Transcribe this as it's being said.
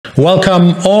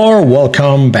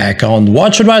Welcome back on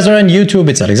WatchAdvisor and YouTube.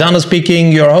 It's Alexander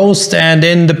speaking, your host, and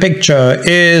in the picture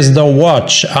is the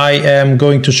watch. I am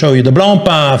going to show you the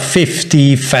Blancpain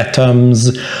 50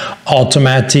 Fathoms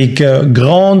Automatique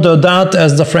Grande date,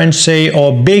 as the French say,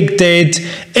 or big date,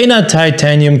 in a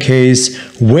titanium case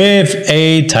with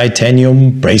a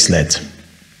titanium bracelet.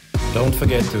 Don't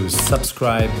forget to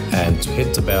subscribe and to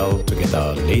hit the bell to get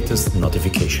our latest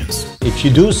notifications. If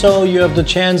you do so, you have the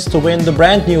chance to win the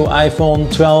brand new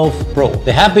iPhone 12 Pro.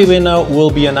 The happy winner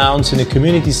will be announced in the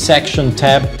community section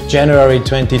tab January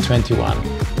 2021.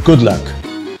 Good luck.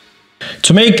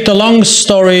 To make the long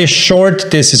story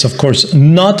short, this is of course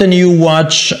not a new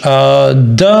watch.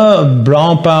 The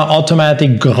Blancpain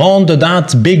Automatique Grande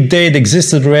date big date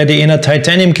existed already in a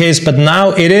titanium case, but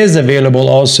now it is available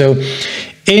also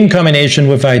in combination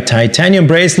with a titanium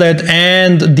bracelet,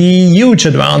 and the huge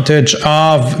advantage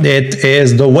of it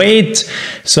is the weight.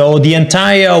 So the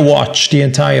entire watch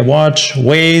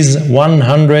weighs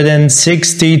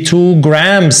 162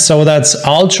 grams, so that's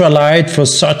ultra light for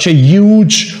such a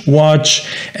huge watch,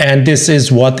 and this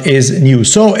is what is new.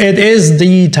 So it is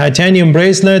the titanium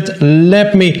bracelet.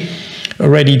 Let me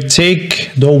already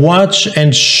take the watch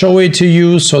and show it to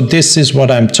you. So this is what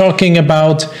I'm talking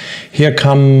about. Here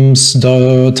comes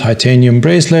the titanium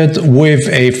bracelet with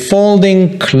a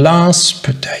folding clasp.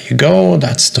 There you go,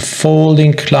 that's the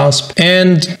folding clasp,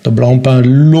 and the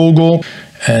Blancpain logo.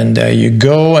 And there you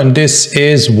go, and this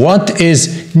is what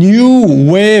is new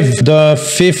with the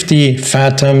 50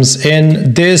 Fathoms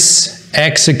in this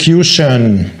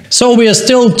execution. So we are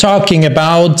still talking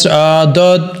about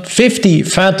the 50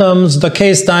 Fathoms. The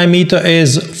case diameter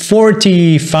is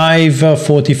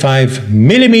 45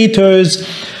 millimeters.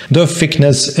 The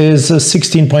thickness is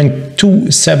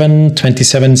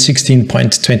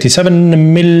 16.27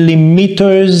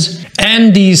 millimeters,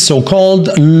 and the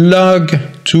so-called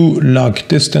lug-to-lug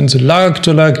distance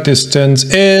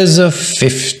is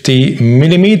 50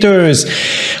 millimeters.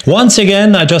 Once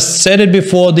again, I just said it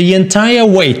before, the entire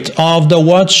weight of the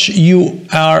watch you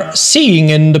are seeing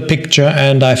in the picture,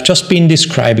 and I've just been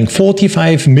describing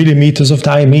 45 millimeters of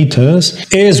diameters,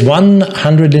 is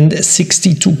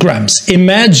 162 grams.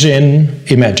 Imagine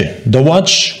the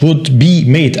watch would be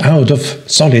made out of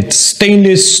solid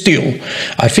stainless steel.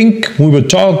 I think we would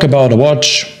talk about a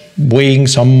watch weighing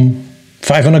some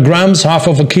 500 grams, half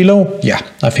of a kilo. Yeah,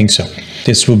 I think so.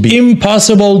 This would be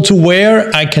impossible to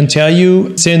wear, I can tell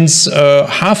you, since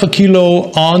half a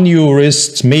kilo on your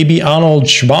wrist, maybe Arnold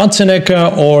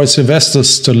Schwarzenegger or Sylvester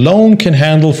Stallone can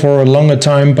handle for a longer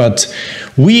time, but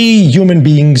we human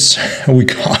beings, we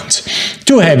can't.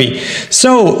 Too heavy.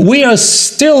 So we are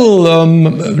still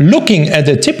looking at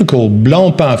the typical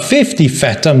Blancpain 50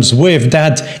 Fathoms with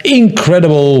that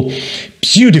incredible,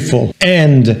 beautiful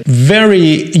and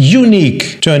very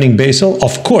unique turning bezel.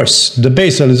 Of course, the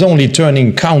bezel is only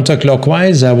turning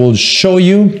counterclockwise. I will show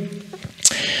you.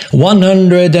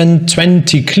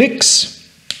 120 clicks.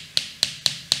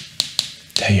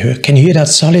 There you can you hear that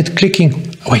solid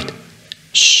clicking? Oh, wait.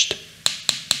 Shh.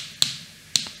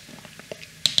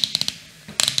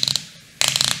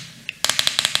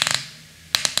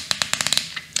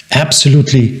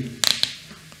 Absolutely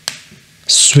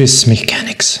Swiss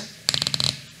mechanics.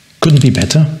 Couldn't be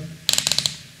better.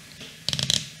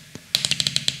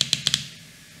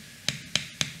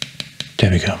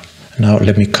 There we go. Now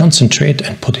let me concentrate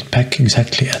and put it back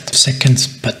exactly at seconds,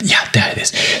 but yeah, there it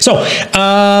is. So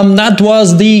that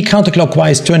was the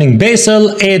counterclockwise turning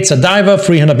bezel. It's a diver,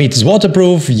 300 meters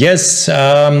waterproof, yes.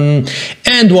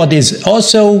 And what is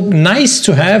also nice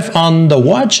to have on the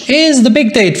watch is the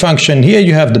big date function. Here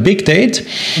you have the big date,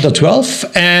 the 12th,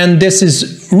 and this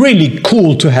is really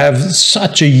cool to have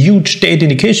such a huge date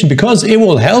indication, because it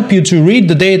will help you to read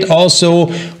the date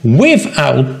also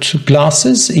without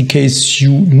glasses in case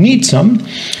you need some.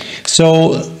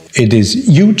 So it is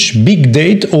huge, big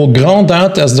date, or grand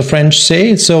date as the French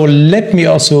say. So let me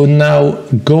also now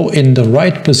go in the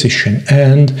right position,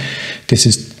 and this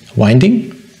is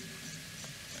winding.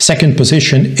 Second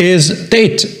position is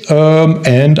date,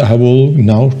 and I will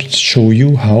now show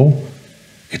you how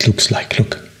it looks like.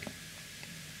 Look.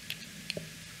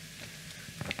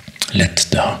 Let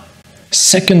the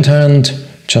second hand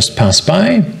just pass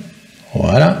by.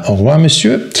 Voilà, au revoir,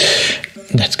 monsieur.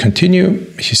 Let's continue.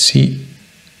 You see,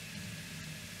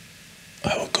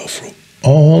 I will go through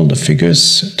all the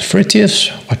figures. The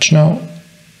 30th, watch now.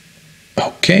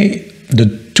 Okay,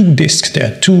 the two discs,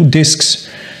 there are two discs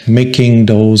making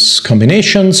those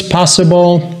combinations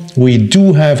possible. We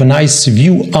do have a nice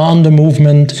view on the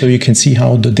movement, so you can see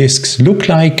how the discs look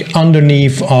like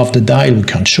underneath of the dial. We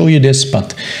can't show you this,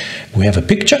 but we have a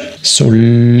picture. So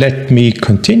let me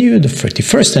continue the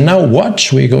 31st, and now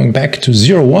watch, we're going back to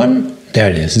 0, 1. There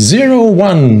it is, 0,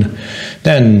 1,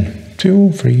 then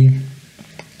 2, 3,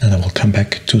 and I will come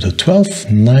back to the 12th,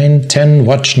 9, 10,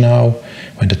 watch now,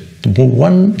 when the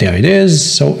 1, there it is,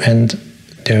 so, and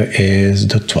there is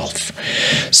the 12th.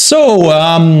 So,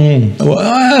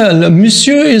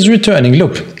 Monsieur is returning,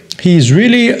 look, he's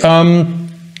really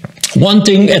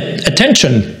wanting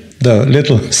attention. The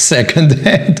little second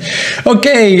hand.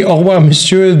 Okay, au revoir,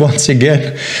 monsieur, once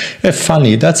again.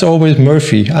 Funny, that's always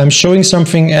Murphy. I'm showing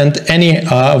something and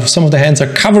some of the hands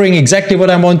are covering exactly what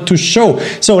I want to show.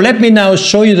 So let me now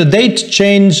show you the date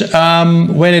change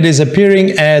when it is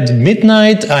appearing at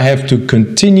midnight. I have to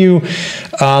continue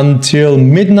until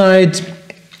midnight.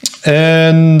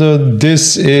 And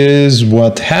this is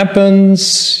what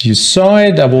happens. You saw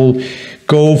it. I will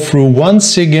go through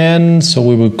once again, so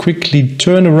we will quickly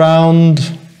turn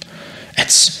around.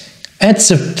 It's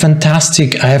a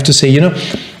fantastic, I have to say, you know,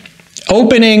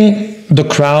 opening the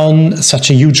crown,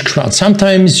 such a huge crown.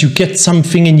 Sometimes you get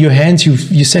something in your hands,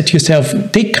 you said to yourself,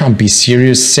 they can't be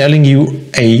serious selling you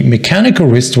a mechanical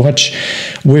wristwatch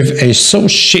with a so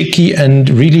shaky and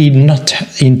really not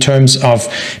in terms of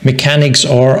mechanics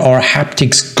or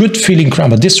haptics, good feeling crown.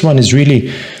 But this one is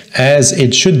really as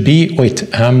it should be. Wait,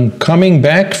 I'm coming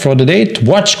back for the date.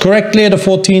 Watch correctly, the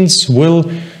 14th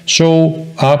will show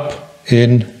up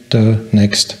in the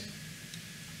next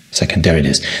second. There it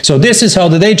is. So this is how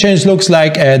the day change looks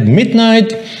like at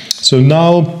midnight. So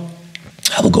now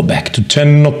I will go back to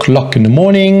 10 o'clock in the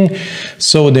morning.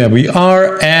 So there we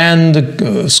are,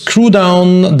 and screw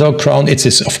down the crown. It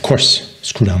is, of course,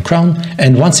 screw down crown.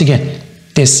 And once again,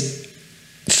 this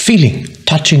feeling,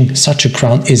 touching such a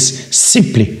crown is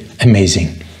simply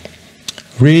amazing.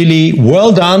 Really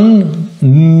well done,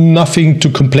 nothing to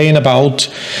complain about.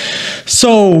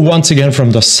 So once again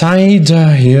from the side,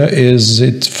 here is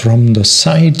it from the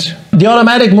side. The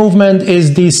automatic movement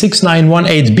is the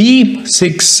 6918B.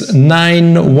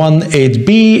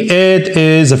 6918B. It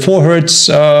is a 4 Hertz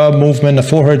movement, a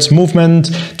 4 Hertz movement,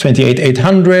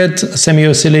 28800,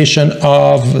 semi-oscillation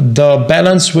of the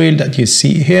balance wheel that you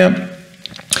see here.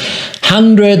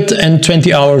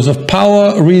 120 hours of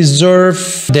power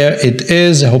reserve. There it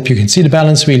is. I hope you can see the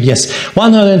balance wheel. Yes,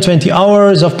 120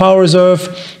 hours of power reserve,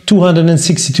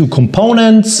 262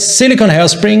 components. Silicone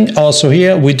hairspring. Also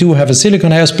here we do have a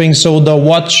silicone hairspring, so the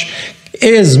watch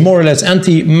is more or less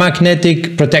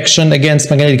anti-magnetic. Protection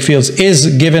against magnetic fields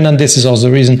is given, and this is also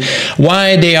the reason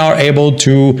why they are able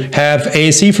to have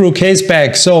a see-through case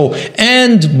back. So,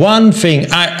 and one thing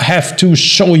I have to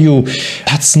show you,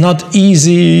 that's not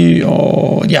easy.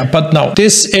 Oh yeah, but now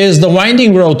this is the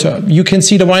winding rotor. You can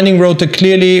see the winding rotor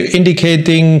clearly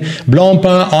indicating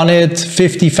Blancpain on it,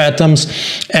 50 Fathoms.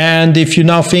 And if you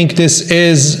now think this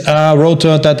is a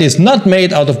rotor that is not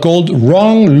made out of gold,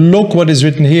 wrong. Look what is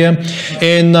written here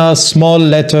in small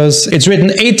letters. It's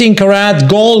written 18 karat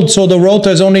gold, so the rotor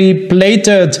is only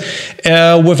plated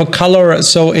with a color,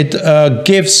 so it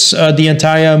gives the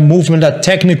entire movement a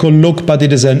technical look, but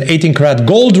it is an 18 karat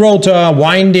gold rotor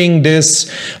winding this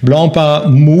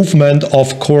Blancpain movement.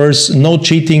 Of course, no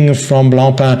cheating from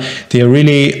Blancpain. They are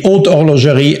really haute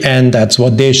horlogerie, and that's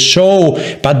what they show,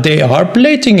 but they are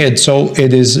plating it, so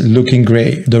it is looking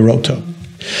great, the rotor.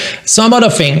 Some other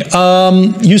thing,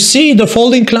 you see the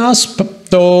folding clasp.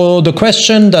 So the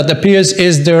question that appears,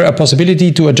 is there a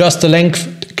possibility to adjust the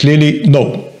length? Clearly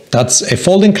no. That's a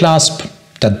folding clasp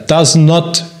that does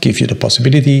not give you the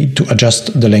possibility to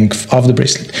adjust the length of the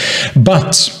bracelet.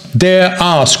 But there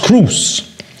are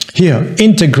screws here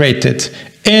integrated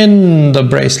in the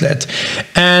bracelet,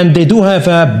 and they do have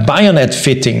a bayonet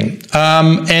fitting,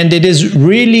 and it is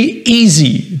really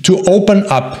easy to open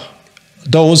up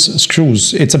those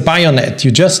screws. It's a bayonet. You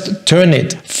just turn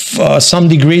it some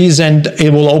degrees and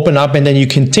it will open up, and then you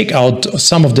can take out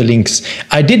some of the links.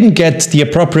 I didn't get the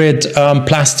appropriate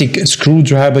plastic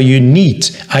screwdriver you need.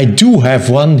 I do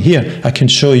have one here. I can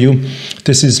show you.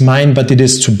 This is mine, but it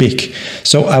is too big.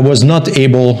 So I was not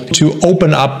able to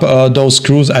open up those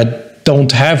screws. I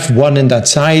don't have one in that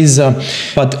size,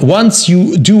 but once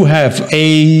you do have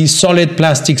a solid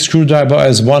plastic screwdriver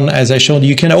as one as I showed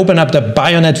you can open up the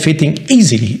bayonet fitting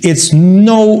easily. It's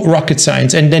no rocket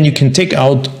science, and then you can take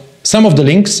out some of the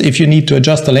links if you need to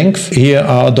adjust the length. Here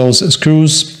are those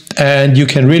screws, and you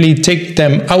can really take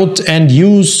them out and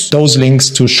use those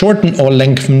links to shorten or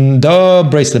lengthen the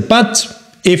bracelet. But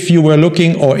if you were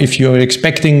looking, or if you're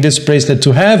expecting this bracelet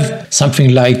to have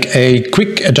something like a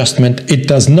quick adjustment, it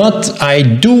does not. I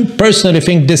do personally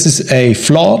think this is a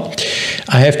flaw.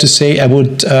 I have to say, I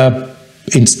would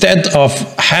instead of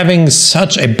having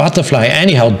such a butterfly,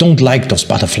 anyhow, don't like those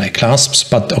butterfly clasps,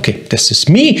 but okay, this is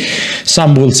me.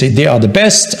 Some will say they are the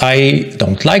best. I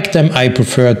don't like them. I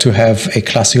prefer to have a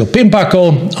classical pin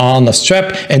buckle on the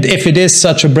strap, and if it is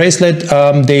such a bracelet,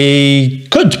 they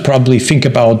could probably think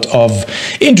about of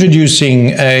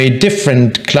introducing a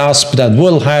different clasp that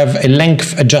will have a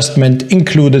length adjustment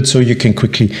included, so you can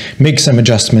quickly make some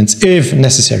adjustments if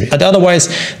necessary. But otherwise,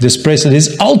 this bracelet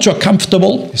is ultra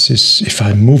comfortable. This is, if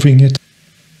I'm moving it,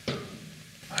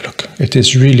 look, it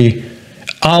is really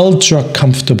ultra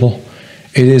comfortable.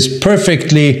 It is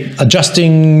perfectly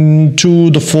adjusting to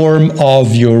the form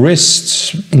of your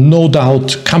wrists, no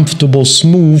doubt, comfortable,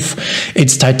 smooth.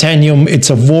 It's titanium, it's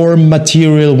a warm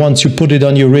material once you put it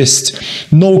on your wrist.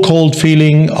 No cold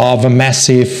feeling of a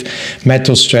massive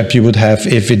metal strap you would have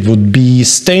if it would be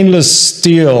stainless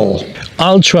steel.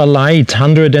 Ultra light,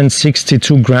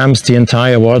 162 grams, the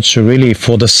entire watch. Really,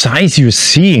 for the size you're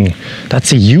seeing,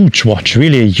 that's a huge watch,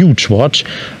 really a huge watch.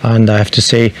 And I have to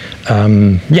say,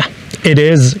 yeah, it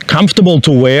is comfortable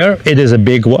to wear. It is a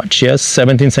big watch, yes,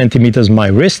 17 centimeters my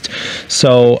wrist.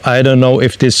 So I don't know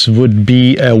if this would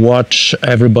be a watch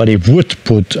everybody would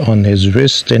put on his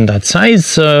wrist in that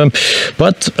size.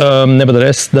 But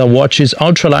nevertheless, the watch is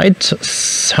ultralight,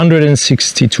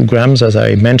 162 grams, as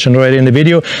I mentioned already in the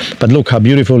video. But look how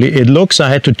beautifully it looks. I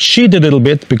had to cheat a little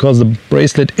bit because the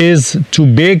bracelet is too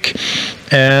big,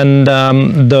 and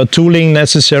the tooling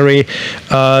necessary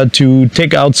to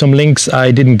take out some links,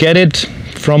 I didn't get it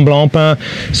from Blancpain,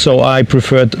 so I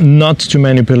preferred not to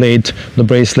manipulate the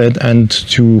bracelet and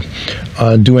to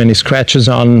do any scratches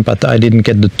on, but I didn't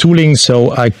get the tooling,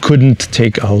 so I couldn't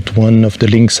take out one of the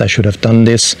links. I should have done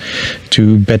this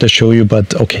to better show you,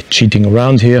 but okay, cheating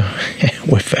around here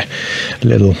with a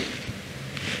little.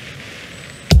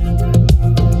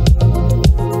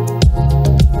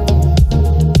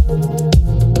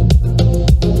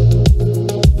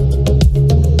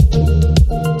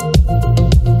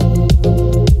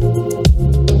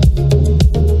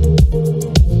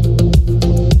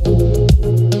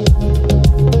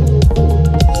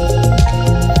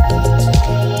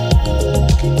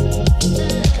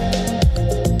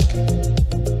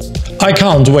 I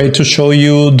can't wait to show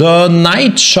you the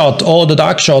night shot or the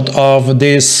dark shot of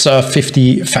this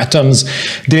 50 Fathoms.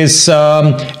 This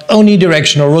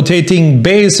unidirectional rotating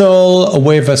bezel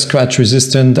with a scratch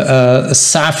resistant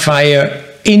sapphire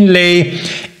inlay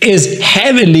is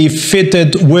heavily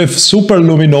fitted with super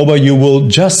luminova. You will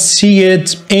just see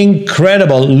it.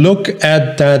 Incredible. Look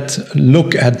at that.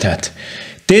 Look at that.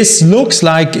 This looks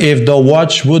like if the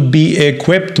watch would be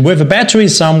equipped with a battery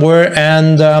somewhere,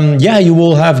 and yeah, you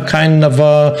will have kind of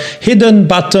a hidden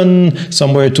button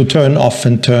somewhere to turn off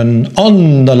and turn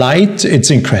on the light.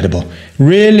 It's incredible.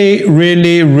 Really,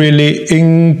 really, really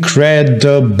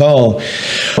incredible.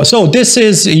 So this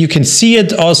is, you can see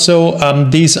it also,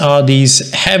 these are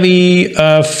these heavy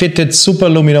fitted super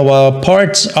luminova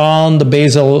parts on the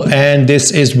bezel, and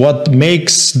this is what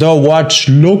makes the watch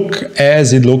look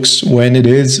as it looks when it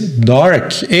is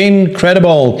dark.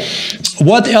 Incredible.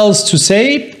 What else to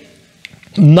say?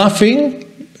 Nothing.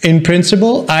 In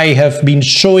principle, I have been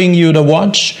showing you the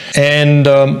watch, and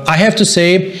I have to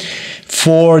say,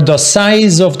 for the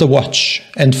size of the watch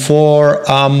and for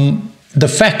the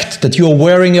fact that you're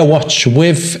wearing a watch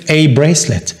with a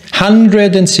bracelet,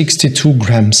 162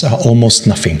 grams are almost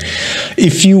nothing.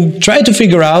 If you try to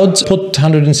figure out, put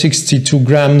 162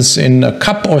 grams in a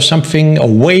cup or something, or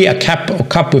weigh a cup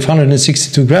with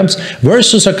 162 grams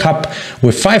versus a cup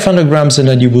with 500 grams, and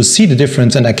then you will see the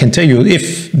difference. And I can tell you,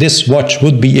 if this watch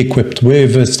would be equipped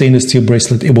with a stainless steel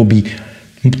bracelet, it will be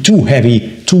too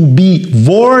heavy to be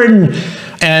worn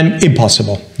and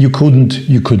impossible. You couldn't.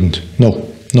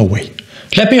 No way.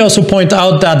 Let me also point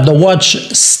out that the watch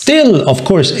still, of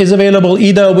course, is available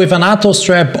either with an NATO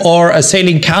strap or a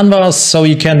sailing canvas, so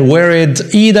you can wear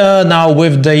it either now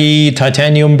with the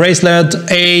titanium bracelet,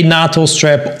 a NATO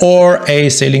strap, or a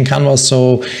sailing canvas.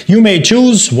 So you may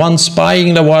choose once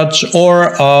buying the watch,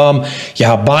 or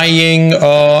yeah, buying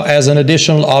as an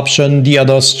additional option the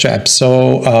other straps,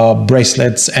 so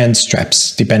bracelets and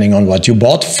straps, depending on what you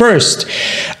bought first.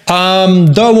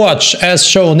 The watch, as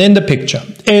shown in the picture,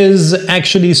 is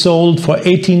actually sold for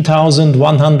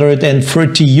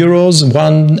 18,130 euros,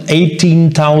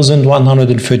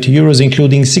 18,130 euros,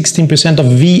 including 16% of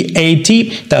VAT.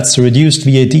 That's reduced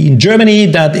VAT in Germany.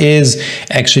 That is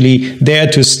actually there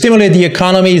to stimulate the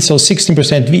economy. So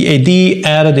 16% VAT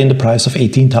added in the price of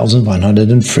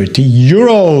 18,130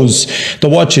 euros. The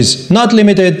watch is not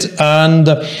limited and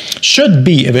should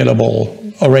be available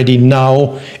already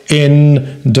now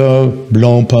in the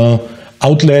Blancpain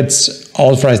outlets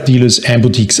authorized dealers and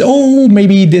boutiques. Oh,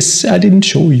 maybe this I didn't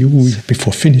show you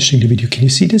before finishing the video. Can you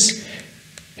see this?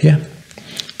 Yeah,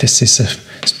 this is a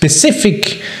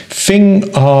specific thing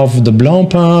of the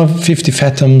Blancpain 50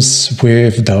 Fathoms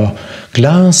with the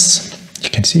glass. You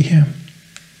can see here.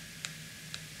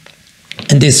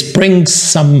 And this brings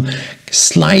some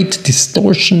slight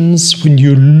distortions when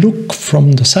you look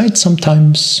from the side.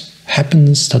 Sometimes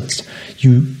happens that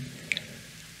you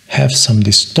have some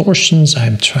distortions.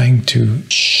 I'm trying to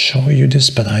show you this,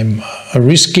 but I'm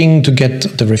risking to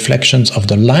get the reflections of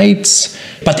the lights.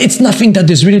 But it's nothing that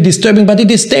is really disturbing, but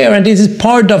it is there, and it is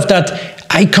part of that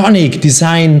iconic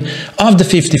design of the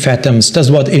 50 Fathoms.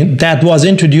 That was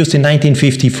introduced in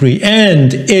 1953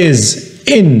 and is,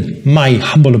 in my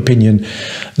humble opinion,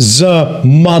 the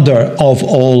mother of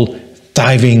all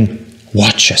diving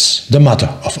watches. The mother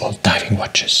of all diving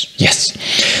watches. Yes.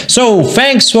 So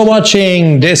thanks for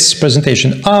watching this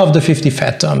presentation of the 50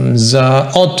 Fathoms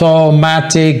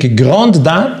Automatique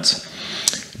Grande.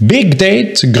 Big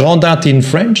date, grand date in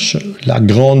French, la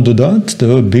grande date,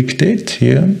 the big date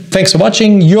here. Thanks for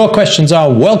watching. Your questions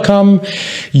are welcome.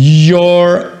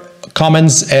 Your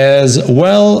comments as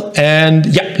well. And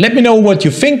yeah, let me know what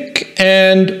you think.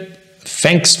 And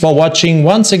thanks for watching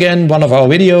once again one of our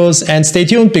videos, and stay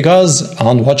tuned because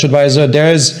on WatchAdvisor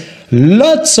there's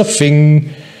lots of things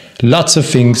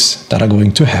that are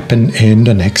going to happen in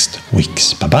the next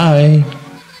weeks. Bye bye.